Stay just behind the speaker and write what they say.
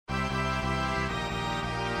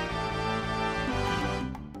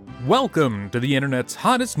Welcome to the internet's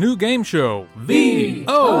hottest new game show,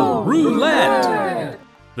 VO Roulette!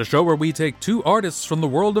 The show where we take two artists from the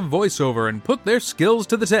world of voiceover and put their skills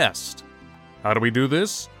to the test. How do we do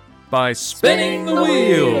this? By spinning the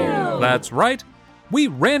wheel! That's right. We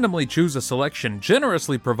randomly choose a selection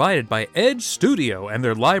generously provided by Edge Studio and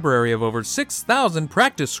their library of over 6,000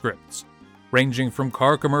 practice scripts, ranging from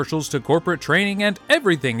car commercials to corporate training and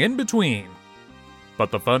everything in between.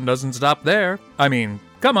 But the fun doesn't stop there. I mean,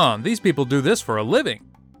 come on, these people do this for a living.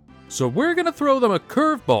 So we're gonna throw them a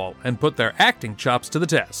curveball and put their acting chops to the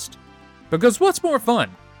test. Because what's more fun?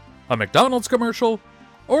 A McDonald's commercial?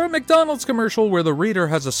 Or a McDonald's commercial where the reader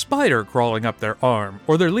has a spider crawling up their arm,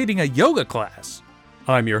 or they're leading a yoga class?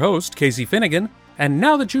 I'm your host, Casey Finnegan, and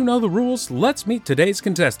now that you know the rules, let's meet today's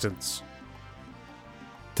contestants.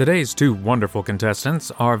 Today's two wonderful contestants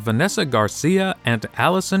are Vanessa Garcia and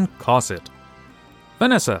Allison Cossitt.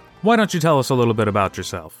 Vanessa, why don't you tell us a little bit about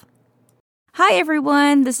yourself? Hi,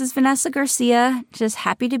 everyone. This is Vanessa Garcia. Just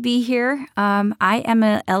happy to be here. I am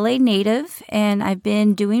a LA native, and I've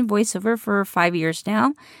been doing voiceover for 5 years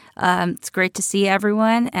now. It's great to see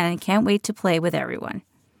everyone, and I can't wait to play with everyone.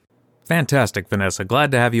 Fantastic, Vanessa. Glad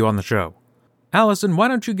to have you on the show. Allison, why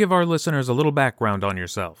don't you give our listeners a little background on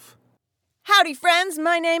yourself? Howdy, friends.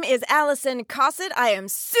 My name is Allison Cossitt. I am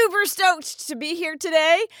super stoked to be here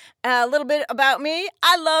today. A little bit about me.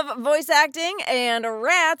 I love voice acting, and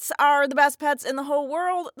rats are the best pets in the whole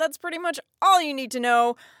world. That's pretty much all you need to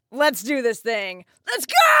know. Let's do this thing. Let's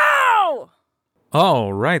go!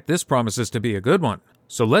 All right, this promises to be a good one.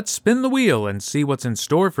 So let's spin the wheel and see what's in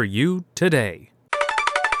store for you today.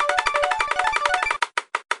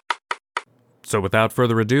 So without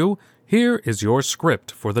further ado, here is your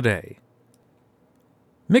script for the day.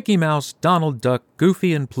 Mickey Mouse, Donald Duck,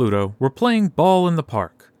 Goofy, and Pluto were playing ball in the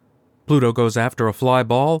park. Pluto goes after a fly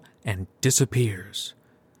ball and disappears.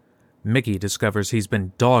 Mickey discovers he's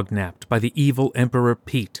been dog-napped by the evil Emperor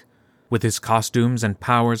Pete. With his costumes and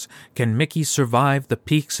powers, can Mickey survive the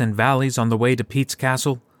peaks and valleys on the way to Pete's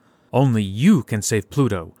castle? Only you can save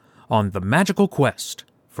Pluto on the magical quest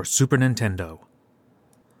for Super Nintendo.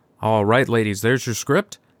 All right, ladies, there's your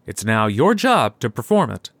script. It's now your job to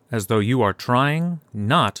perform it as though you are trying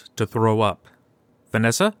not to throw up.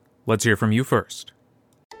 Vanessa, let's hear from you first.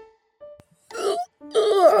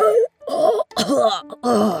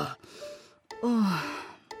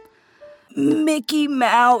 Mickey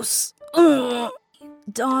Mouse,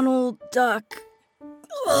 Donald Duck,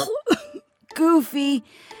 Goofy,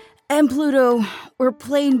 and Pluto were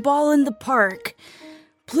playing ball in the park.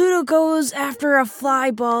 Pluto goes after a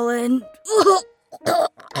fly ball and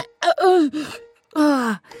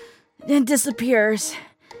disappears.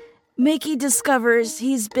 Mickey discovers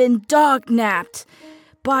he's been dog-napped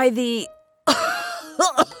by the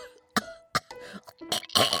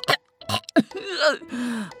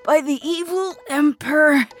evil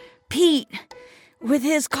Emperor Pete. With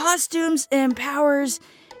his costumes and powers,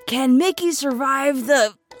 can Mickey survive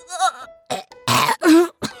the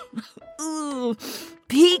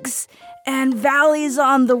peaks and valleys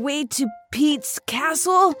on the way to Pete's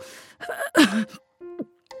castle?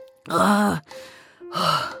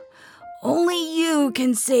 Only you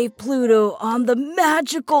can save Pluto on the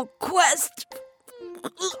magical quest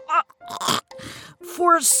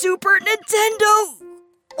for Super Nintendo.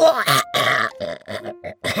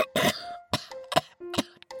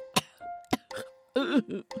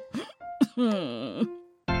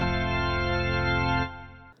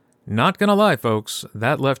 Not gonna lie, folks,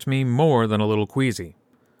 that left me more than a little queasy.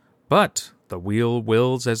 But the wheel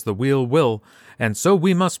wills as the wheel will, and so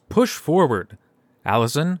we must push forward.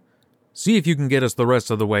 Allison, see if you can get us the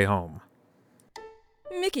rest of the way home.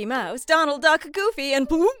 Mickey Mouse, Donald Duck, Goofy, and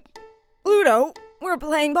Pluto were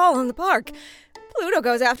playing ball in the park. Pluto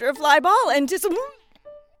goes after a fly ball and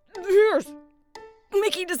disappears.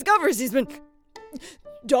 Mickey discovers he's been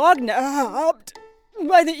dog-napped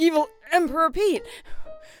by the evil Emperor Pete.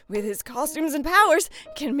 With his costumes and powers,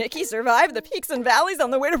 can Mickey survive the peaks and valleys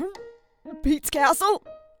on the way to Pete's castle?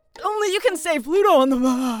 Only you can save Pluto on the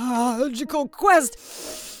magical quest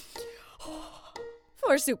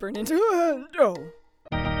for Super Nintendo.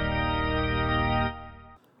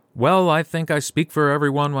 Well, I think I speak for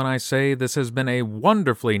everyone when I say this has been a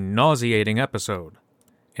wonderfully nauseating episode.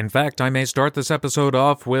 In fact, I may start this episode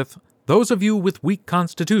off with, those of you with weak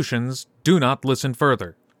constitutions, do not listen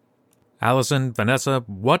further. Allison, Vanessa,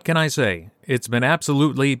 what can I say? It's been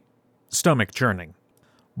absolutely stomach-churning.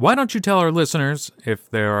 Why don't you tell our listeners, if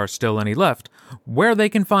there are still any left, where they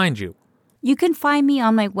can find you? You can find me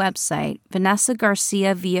on my website,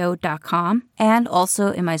 vanessagarciavo.com, and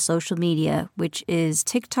also in my social media, which is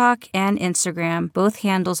TikTok and Instagram. Both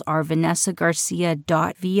handles are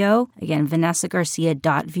vanessagarcia.vo, again,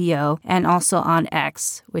 vanessagarcia.vo, and also on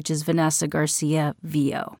X, which is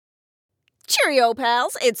vanessagarciavo. Cheerio,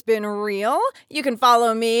 pals. It's been real. You can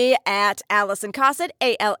follow me at Allison Cossitt,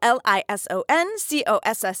 ALLISON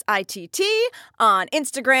on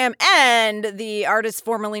Instagram and the artist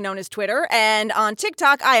formerly known as Twitter. And on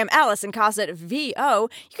TikTok, I am Allison Cossitt VO.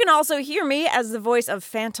 You can also hear me as the voice of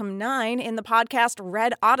Phantom 9 in the podcast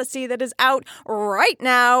Red Odyssey that is out right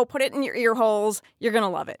now. Put it in your ear holes. You're going to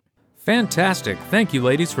love it. Fantastic. Thank you,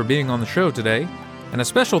 ladies, for being on the show today. And a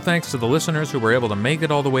special thanks to the listeners who were able to make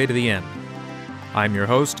it all the way to the end. I'm your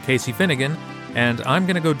host, Casey Finnegan, and I'm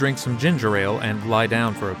going to go drink some ginger ale and lie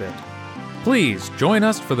down for a bit. Please join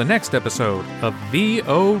us for the next episode of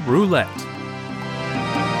VO Roulette.